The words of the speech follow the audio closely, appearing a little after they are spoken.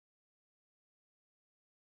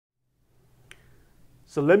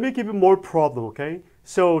So let me give you more problem, okay?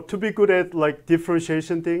 So to be good at like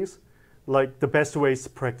differentiation things, like the best way is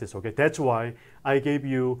practice, okay? That's why I gave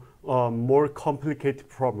you more complicated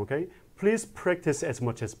problem, okay? Please practice as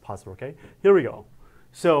much as possible, okay? Here we go.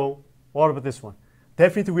 So what about this one?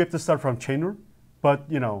 Definitely we have to start from chain rule, but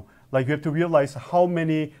you know, like you have to realize how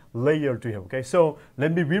many layers do you have, okay? So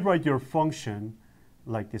let me rewrite your function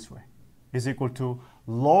like this way. Is equal to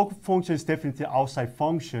log function is definitely outside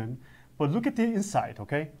function, but look at the inside,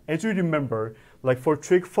 okay? As you remember, like for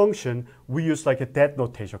trig function, we use like a that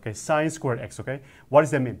notation, okay? Sine squared x, okay? What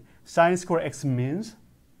does that mean? Sine squared x means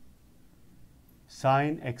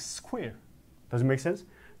sine x squared. Does it make sense?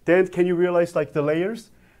 Then can you realize like the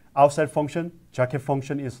layers? Outside function, jacket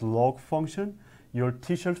function is log function, your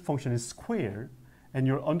t-shirt function is square, and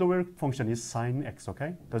your underwear function is sine x,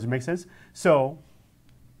 okay? Does it make sense? So,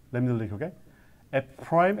 let me look, okay? F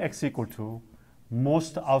prime x equal to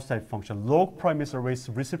most outside function. Log prime is always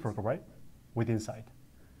reciprocal, right? With inside.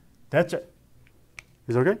 That's it.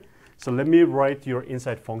 Is it okay? So let me write your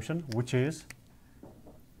inside function, which is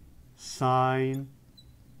sine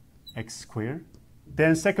x squared.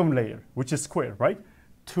 Then second layer, which is square, right?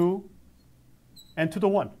 2 and to the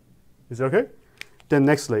 1. Is that okay? Then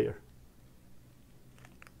next layer.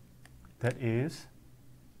 That is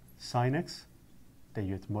sine x. Then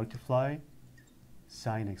you have to multiply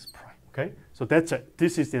sine x prime, okay? So that's it.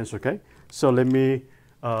 This is the answer, okay? So let me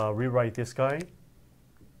rewrite this guy.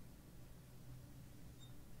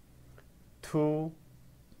 2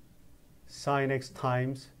 sine x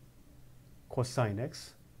times cosine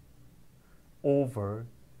x over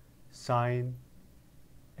sine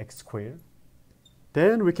x squared.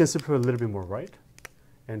 Then we can simplify a little bit more, right?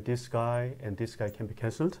 And this guy can be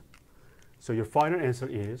cancelled. So your final answer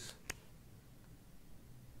is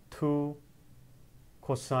 2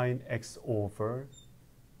 cosine x over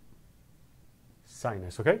sine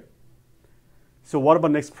x, okay? So what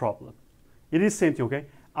about next problem? It is same thing, okay?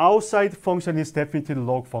 Outside function is definitely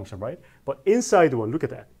log function, right? But inside one, look at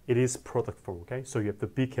that. It is product form, okay? So you have to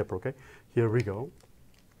be careful, okay? Here we go.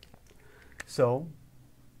 So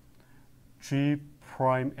g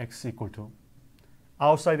prime x equal to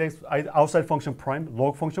outside function prime,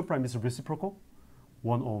 log function prime is reciprocal,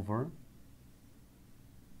 1 over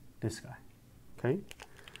this guy, okay?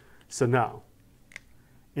 So now,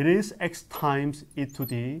 it is x times e to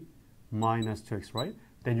the minus 2x, right?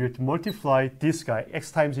 Then you have to multiply this guy,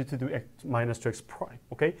 x times e to the x minus 2x prime,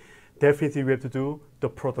 okay? Definitely we have to do the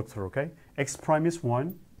product rule, okay? X prime is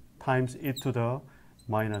 1 times e to the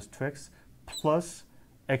minus 2x plus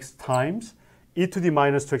x times e to the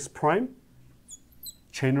minus 2x prime,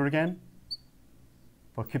 chain rule again,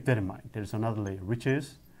 but keep that in mind. There's another layer, which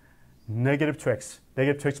is negative 2x.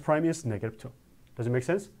 Negative 2x prime is negative 2. Does it make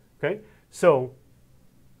sense? Okay? So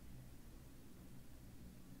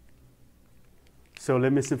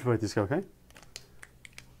let me simplify this guy, okay?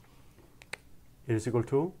 It is equal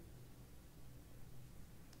to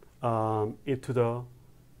e to the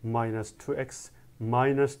minus 2x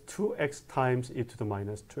times e to the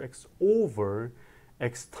minus 2x over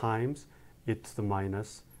x times e to the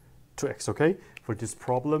minus 2x, okay? For this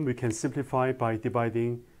problem, we can simplify by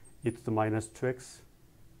dividing e to the minus 2x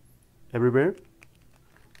everywhere.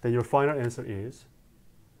 Then your final answer is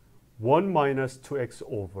 1 minus 2x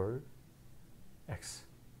over x.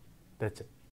 That's it.